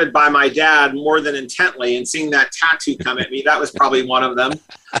swatted by my dad more than intently and seeing that tattoo come at me. That was probably one of them.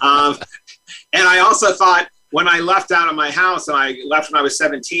 And I also thought when I left out of my house, and I left when I was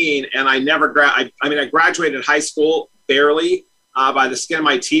 17, and I never I graduated high school barely by the skin of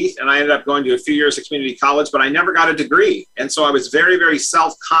my teeth. And I ended up going to a few years of community college, but I never got a degree. And so I was very, very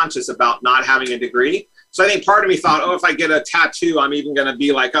self-conscious about not having a degree. So I think part of me thought, if I get a tattoo, I'm even going to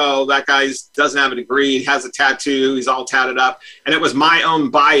be like, that guy doesn't have a degree. He has a tattoo. He's all tatted up. And it was my own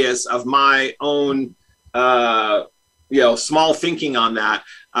bias of my own, small thinking on that.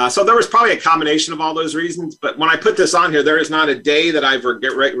 So there was probably a combination of all those reasons. But when I put this on here, there is not a day that I've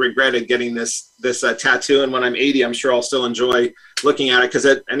regretted getting this tattoo. And when I'm 80, I'm sure I'll still enjoy looking at it, because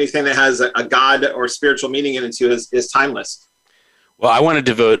anything that has a God or spiritual meaning in it too is timeless. Well, I want to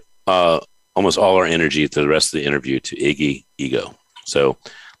devote almost all our energy to the rest of the interview to Iggy Ego. So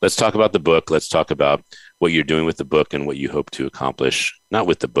let's talk about the book. Let's talk about what you're doing with the book and what you hope to accomplish, not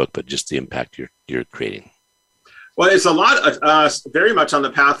with the book, but just the impact you're creating. Well, it's a lot of very much on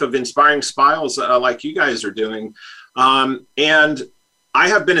the path of inspiring smiles like you guys are doing. And I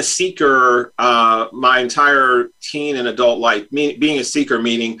have been a seeker my entire teen and adult life. Being a seeker,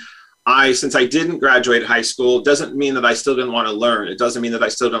 meaning since I didn't graduate high school, doesn't mean that I still didn't want to learn. It doesn't mean that I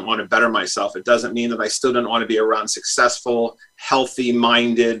still don't want to better myself. It doesn't mean that I still didn't want to be around successful,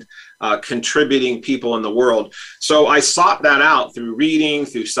 healthy-minded, contributing people in the world. So I sought that out through reading,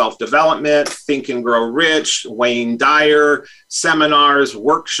 through self-development, Think and Grow Rich, Wayne Dyer, seminars,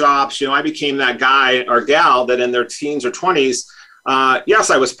 workshops. I became that guy or gal that in their teens or 20s,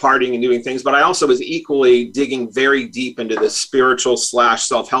 yes, I was partying and doing things, but I also was equally digging very deep into the spiritual /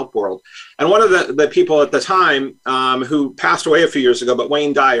 self-help world. And one of the people at the time who passed away a few years ago, but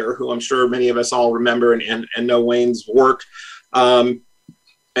Wayne Dyer, who I'm sure many of us all remember and know Wayne's work.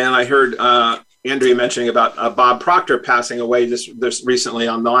 And I heard Andrea mentioning about Bob Proctor passing away this recently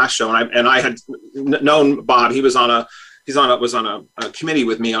on the last show. And I had known Bob. He was on a committee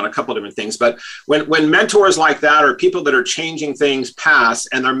with me on a couple of different things. But when mentors like that or people that are changing things pass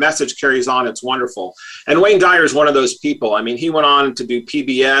and their message carries on, it's wonderful. And Wayne Dyer is one of those people. I mean, he went on to do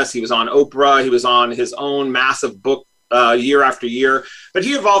PBS. He was on Oprah. He was on his own massive book year after year. But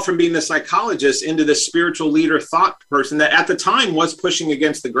he evolved from being the psychologist into the spiritual leader thought person that at the time was pushing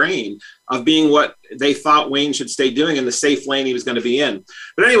against the grain of being what they thought Wayne should stay doing in the safe lane he was going to be in.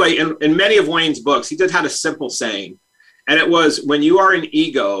 But anyway, in many of Wayne's books, he did have a simple saying. And it was, when you are an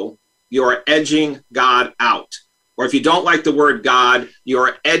ego, you are edging God out. Or if you don't like the word God, you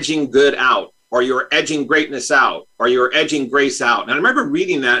are edging good out, or you're edging greatness out, or you're edging grace out. And I remember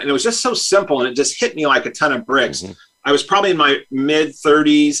reading that, and it was just so simple, and it just hit me like a ton of bricks. Mm-hmm. I was probably in my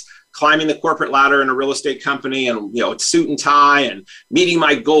mid-30s, climbing the corporate ladder in a real estate company, and suit and tie, and meeting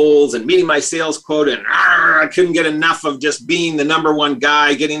my goals and meeting my sales quota, and I couldn't get enough of just being the number one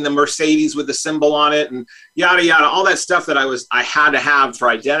guy, getting the Mercedes with the symbol on it, and yada yada, all that stuff that I had to have for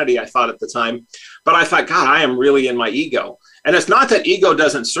identity, I thought at the time. But I thought, God, I am really in my ego. And it's not that ego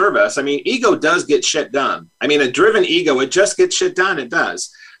doesn't serve us. I mean, ego does get shit done. I mean, a driven ego, it just gets shit done. It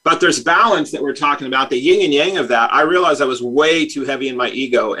does. But there's balance that we're talking about, the yin and yang of that. I realized I was way too heavy in my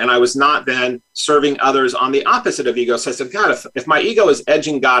ego, and I was not then serving others on the opposite of ego. So I said, God, if my ego is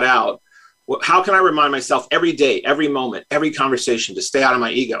edging God out, how can I remind myself every day, every moment, every conversation to stay out of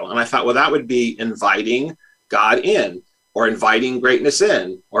my ego? And I thought, well, that would be inviting God in, or inviting greatness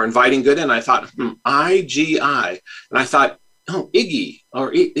in, or inviting good in. And I thought, I-G-I. And I thought, oh, Iggy,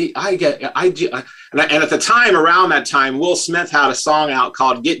 or I get IG. And at the time, around that time, Will Smith had a song out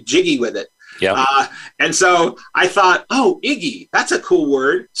called Get Jiggy With It. Yeah. And so I thought, oh, Iggy, that's a cool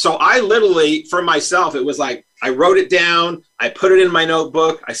word. So I literally, for myself, it was like, I wrote it down, I put it in my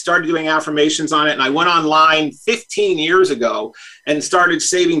notebook, I started doing affirmations on it, and I went online 15 years ago and started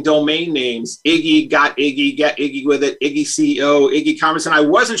saving domain names. Iggy, got Iggy, get Iggy with it, Iggy CEO, Iggy Commerce. And I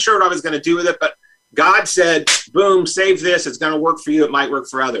wasn't sure what I was going to do with it, but God said, boom, save this. It's going to work for you. It might work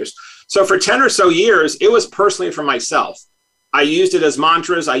for others. So for 10 or so years, it was personally for myself. I used it as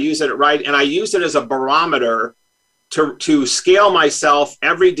mantras. I used it right. And I used it as a barometer to scale myself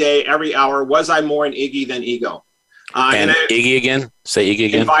every day, every hour. Was I more in Iggy than ego? And Iggy again? Say Iggy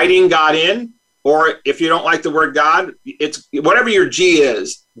again. Inviting God in, or if you don't like the word God, it's whatever your G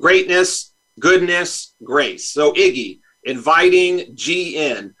is, greatness, goodness, grace. So Iggy, inviting G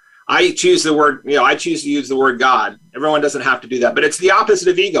in. I choose the word, I choose to use the word God. Everyone doesn't have to do that, but it's the opposite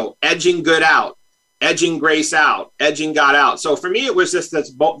of ego, edging good out, edging grace out, edging God out. So for me, it was just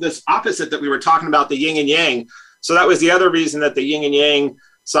this opposite that we were talking about, the yin and yang. So that was the other reason that the yin and yang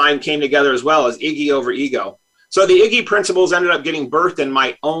sign came together as well, as Iggy over ego. So the Iggy principles ended up getting birthed in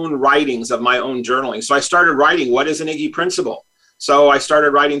my own writings of my own journaling. So I started writing, what is an Iggy principle? So I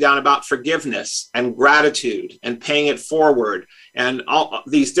started writing down about forgiveness and gratitude and paying it forward and all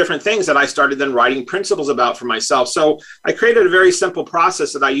these different things that I started then writing principles about for myself. So I created a very simple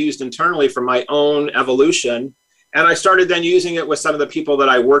process that I used internally for my own evolution. And I started then using it with some of the people that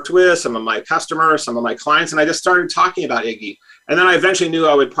I worked with, some of my customers, some of my clients, and I just started talking about Iggy. And then I eventually knew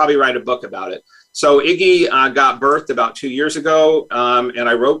I would probably write a book about it. So Iggy got birthed about 2 years ago, and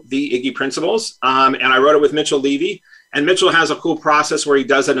I wrote the Iggy Principles, and I wrote it with Mitchell Levy. And Mitchell has a cool process where he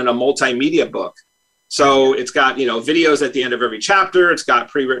does it in a multimedia book. So it's got, videos at the end of every chapter. It's got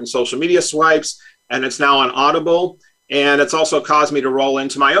pre-written social media swipes, and it's now on Audible. And it's also caused me to roll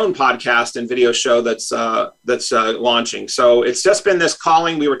into my own podcast and video show that's launching. So it's just been this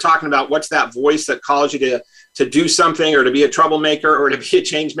calling. We were talking about what's that voice that calls you to do something or to be a troublemaker or to be a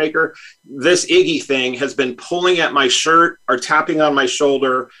change maker. This Iggy thing has been pulling at my shirt or tapping on my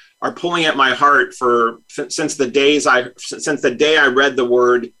shoulder or pulling at my heart since the day I read the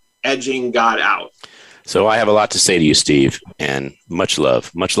word edging God out. So I have a lot to say to you, Steve, and much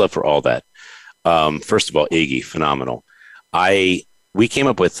love for all that. First of all, Iggy, phenomenal. We came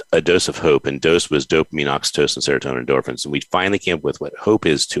up with a dose of hope, and dose was dopamine, oxytocin, serotonin, endorphins. And we finally came up with what hope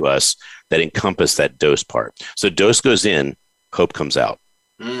is to us that encompass that dose part. So dose goes in, hope comes out.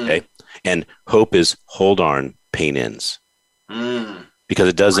 Okay. And hope is hold on, pain ends. Because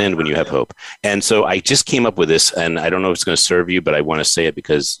it does end when you have hope. And so I just came up with this, and I don't know if it's going to serve you, but I want to say it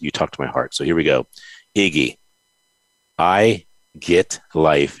because you talked to my heart. So here we go. Iggy, I get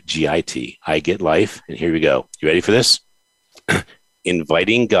life, G-I-T. I get life. And here we go. You ready for this?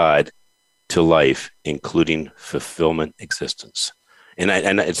 Inviting God to life, including fulfillment existence. And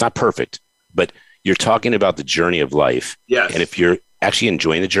it's not perfect, but you're talking about the journey of life. Yes. And if you're actually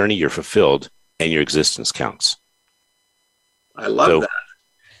enjoying the journey, you're fulfilled and your existence counts. I love that.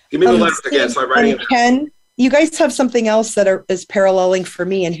 Give me the letters again. So I'm writing it. Ken, you guys have something else that is paralleling for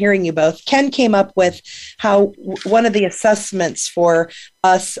me and hearing you both. Ken came up with how one of the assessments for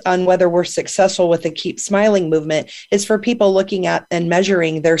us on whether we're successful with the Keep Smiling movement is for people looking at and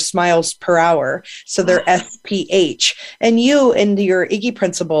measuring their smiles per hour. So their SPH. And you, in your Iggy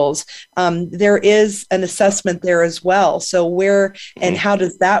principles, there is an assessment there as well. So where and how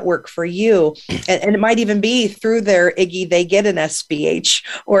does that work for you? And it might even be through their Iggy, they get an SPH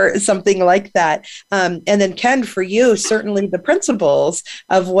or something like that. And then Ken, for you, certainly the principles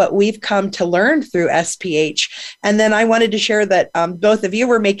of what we've come to learn through SPH. And then I wanted to share that both of you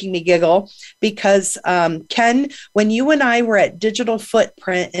were making me giggle because Ken, when you and I were at Digital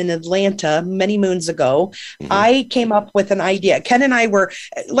Footprint in Atlanta many moons ago, I came up with an idea. Ken and I were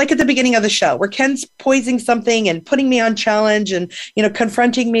like at the beginning of the show where Ken's poising something and putting me on challenge and,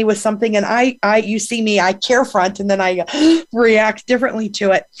 confronting me with something. And you see me, I carefront and then I react differently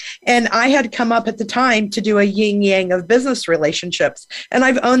to it. And I had come up at the time to do a yin yang of business relationships. And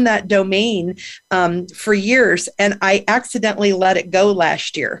I've owned that domain for years. And I accidentally let it go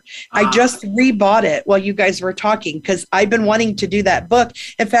last year. I just rebought it while you guys were talking because I've been wanting to do that book.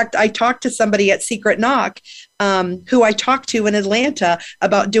 In fact, I talked to somebody at Secret Knock who I talked to in Atlanta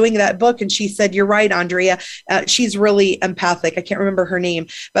about doing that book. And she said, you're right, Andrea. She's really empathic. I can't remember her name,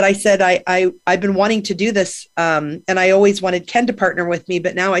 but I said, I've been wanting to do this. And I always wanted Ken to partner with me,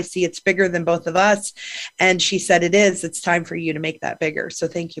 but now I see it's bigger than both of us. And she said, it's time for you to make that bigger. So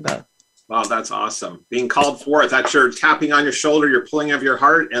thank you both. Wow, that's awesome. Being called forth, that's your tapping on your shoulder, your pulling of your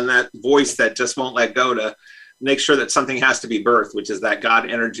heart, and that voice that just won't let go to make sure that something has to be birthed, which is that God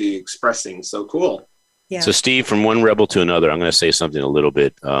energy expressing. So cool. Yeah. So Steve, from one rebel to another, I'm going to say something a little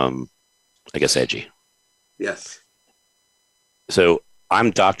bit, I guess, edgy. Yes. So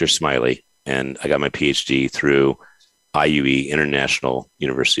I'm Dr. Smiley, and I got my PhD through IUE, International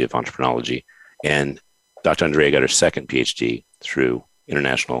University of Entrepreneurology. And Dr. Andrea got her second PhD through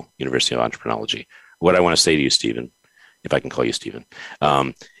International University of Entrepreneurology. What I want to say to you, Stephen, if I can call you Stephen,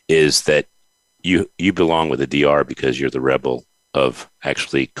 is that you belong with the DR because you're the rebel of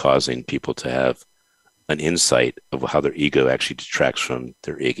actually causing people to have an insight of how their ego actually detracts from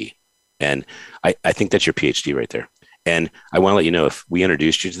their Iggy. And I think that's your PhD right there. And I want to let you know, if we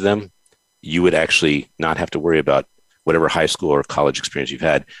introduced you to them, you would actually not have to worry about whatever high school or college experience you've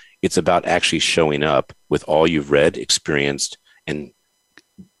had. It's about actually showing up with all you've read, experienced, and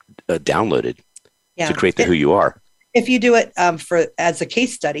downloaded to create who you are. If you do it as a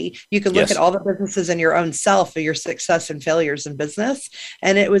case study, you can look at all the businesses in your own self, of your success and failures in business.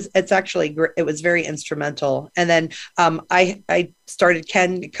 And it was very instrumental. And then I started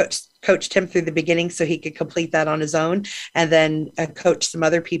Ken, coached him through the beginning so he could complete that on his own, and then coach some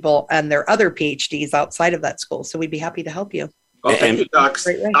other people and their other PhDs outside of that school. So we'd be happy to help you. Well, thank you, docs.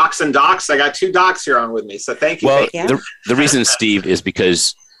 Docs and docs. I got 2 docs here on with me. So thank you. Well, the reason, Steve, is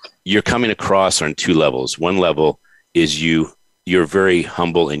because you're coming across on 2 levels. One level is you're very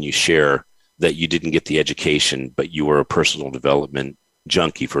humble and you share that you didn't get the education, but you were a personal development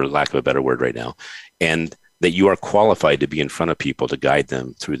junkie, for lack of a better word right now, and that you are qualified to be in front of people to guide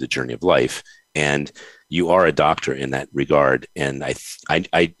them through the journey of life. And you are a doctor in that regard. And I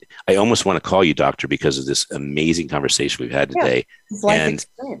almost want to call you doctor because of this amazing conversation we've had today. And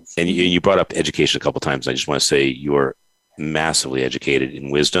you brought up education a couple of times. I just want to say you're massively educated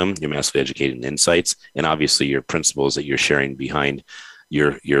in wisdom. You're massively educated in insights, and obviously your principles that you're sharing behind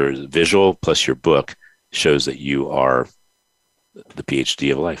your visual plus your book shows that you are the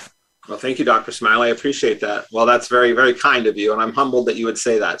PhD of life. Well, thank you, Dr. Smiley. I appreciate that. Well, that's very, very kind of you, and I'm humbled that you would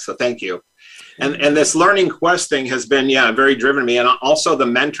say that. So thank you. And this learning quest thing has been, very driven me. And also the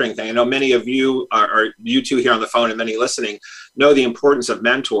mentoring thing. I know many of you are you two here on the phone and many listening know the importance of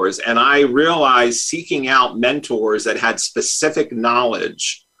mentors. And I realized seeking out mentors that had specific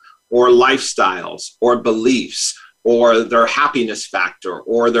knowledge or lifestyles or beliefs or their happiness factor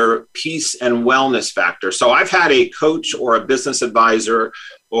or their peace and wellness factor. So I've had a coach or a business advisor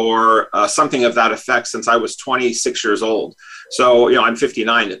or something of that effect since I was 26 years old. So, I'm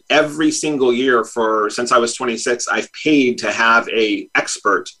 59. Every single year since I was 26, I've paid to have an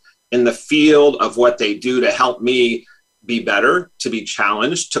expert in the field of what they do to help me be better, to be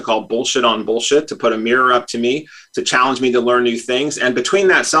challenged, to call bullshit on bullshit, to put a mirror up to me, to challenge me to learn new things. And between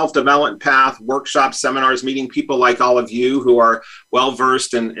that self-development path, workshops, seminars, meeting people like all of you who are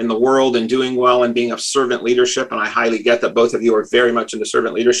well-versed in the world and doing well and being of servant leadership, and I highly get that both of you are very much into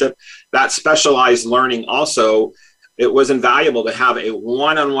servant leadership, that specialized learning also, it was invaluable to have a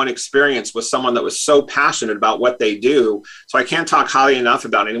one-on-one experience with someone that was so passionate about what they do. So I can't talk highly enough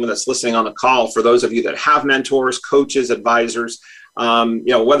about anyone that's listening on the call. For those of you that have mentors, coaches, advisors,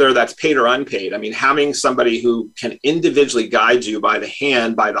 whether that's paid or unpaid, having somebody who can individually guide you by the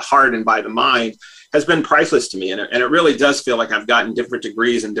hand, by the heart, and by the mind has been priceless to me. And it really does feel like I've gotten different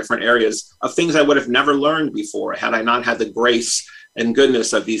degrees in different areas of things I would have never learned before had I not had the grace and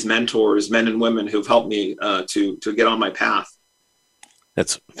goodness of these mentors, men and women who've helped me to get on my path.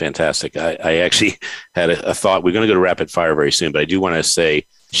 That's fantastic. I actually had a thought. We're going to go to rapid fire very soon, but I do want to say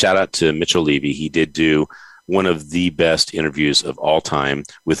shout out to Mitchell Levy. He did do one of the best interviews of all time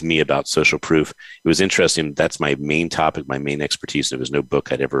with me about social proof. It was interesting. That's my main topic, my main expertise. There was no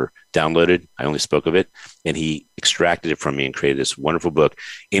book I'd ever downloaded. I only spoke of it. And he extracted it from me and created this wonderful book.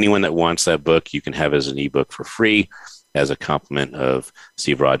 Anyone that wants that book, you can have as an ebook for free, as a compliment of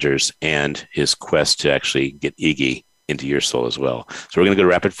Steve Rogers and his quest to actually get Iggy into your soul as well. So we're going to go to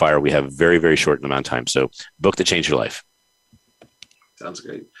rapid fire. We have a very, very short amount of time. So book that changed your life. Sounds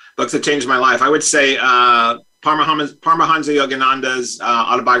great. Books that changed my life. I would say Paramahansa Yogananda's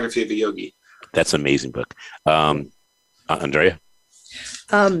Autobiography of a Yogi. That's an amazing book. Andrea?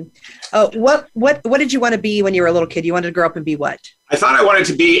 What did you want to be when you were a little kid? You wanted to grow up and be what? I thought I wanted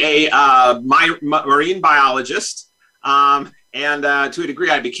to be a marine biologist. And to a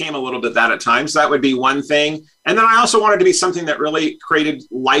degree, I became a little bit that at times. That would be one thing. And then I also wanted to be something that really created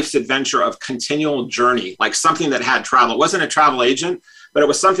life's adventure of continual journey, like something that had travel. It wasn't a travel agent, but it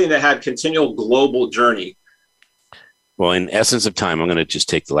was something that had continual global journey. Well, in essence of time, I'm going to just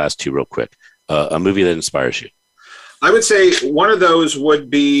take the last two real quick. A movie that inspires you. I would say one of those would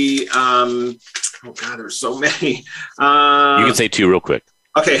be, there's so many. You can say two real quick.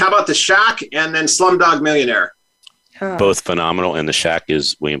 Okay, how about The Shack and then Slumdog Millionaire? Both phenomenal. And The Shack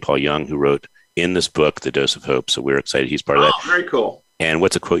is William Paul Young, who wrote in this book, The Dose of Hope. So we're excited he's part of that. Very cool. And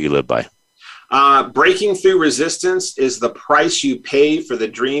what's a quote you live by? Breaking through resistance is the price you pay for the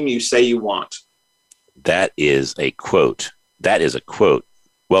dream you say you want. That is a quote.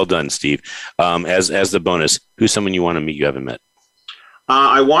 Well done, Steve. As the bonus, who's someone you want to meet you haven't met?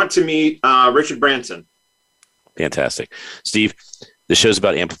 I want to meet Richard Branson. Fantastic. Steve, the show's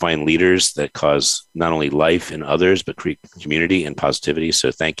about amplifying leaders that cause not only life in others, but create community and positivity.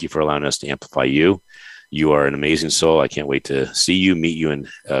 So thank you for allowing us to amplify you. You are an amazing soul. I can't wait to see you, meet you, and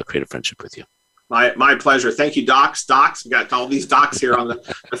create a friendship with you. My pleasure. Thank you, Docs. We got all these docs here on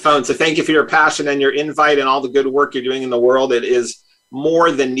the phone. So thank you for your passion and your invite and all the good work you're doing in the world. It is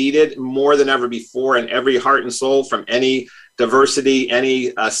more than needed, more than ever before, and every heart and soul from any diversity,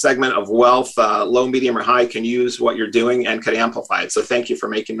 any segment of wealth, low, medium, or high, can use what you're doing and can amplify it. So thank you for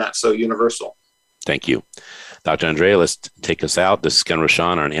making that so universal. Thank you. Dr. Andrea, let's take us out. This is Ken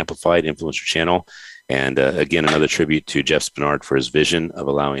Rochon on Amplified Influencer Channel. And again, another tribute to Jeff Spinard for his vision of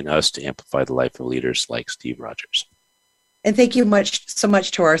allowing us to amplify the life of leaders like Steve Rogers. And thank you so much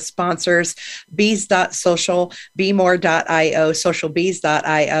to our sponsors, bees.social, bemore.io,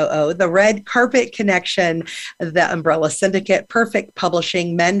 socialbees.io, the Red Carpet Connection, the Umbrella Syndicate, Perfect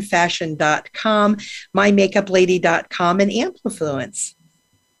Publishing, menfashion.com, mymakeuplady.com, and Amplifluence.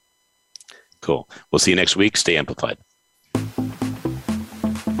 Cool. We'll see you next week. Stay amplified.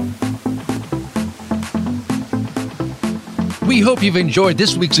 We hope you've enjoyed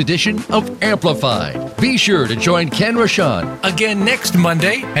this week's edition of Amplified. Be sure to join Ken Rochon again next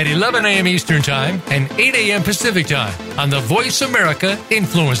Monday at 11 a.m. Eastern Time and 8 a.m. Pacific Time on the Voice America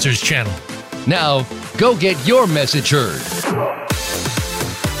Influencers Channel. Now, go get your message heard.